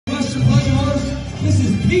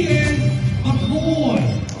P.A. McKoy.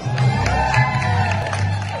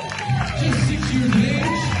 Just 6 years of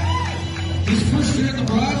age. His first year in the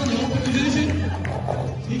bridle, the open division.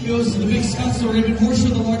 He goes to the big Scottsdale Raven Horse Show,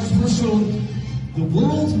 the largest horse show in the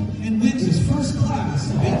world, and wins his first class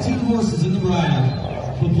of 18 horses in the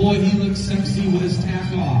bridle. But boy, he looks sexy with his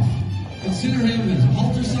tack off. Consider him as a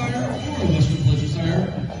halter sire or a Western pleasure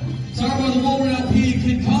sire. Sire by the well-renowned PA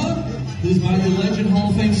Kid Kong, who's by the legend Hall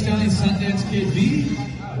of Fame stallion Sundance Kid V.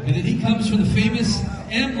 And then he comes from the famous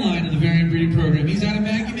M line of the variant breeding program. He's out of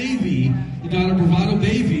Maggie Bay V, the daughter of Bravado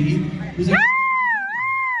Bay V, who's out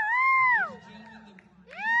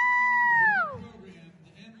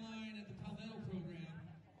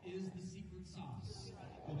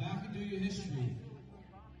history.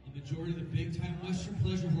 The majority of the big-time Western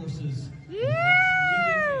pleasure horses for the last 3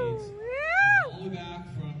 decades, all the way back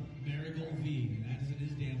from Marigold V, and that is in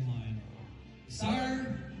his damn line.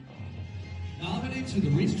 Sire nominated to the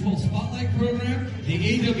Reach 12 Spotlight Program, the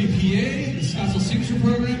AWPA, the Scottsdale Signature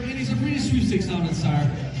Program, and he's a Breeders' Sweepstakes nominated sire.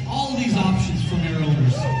 All of these options from our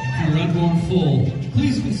owners for your unborn foal.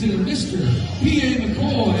 Please consider Mr. P.A.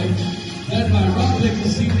 McKoy, led by Rob Dick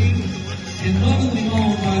this evening, and lovingly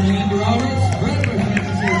owned by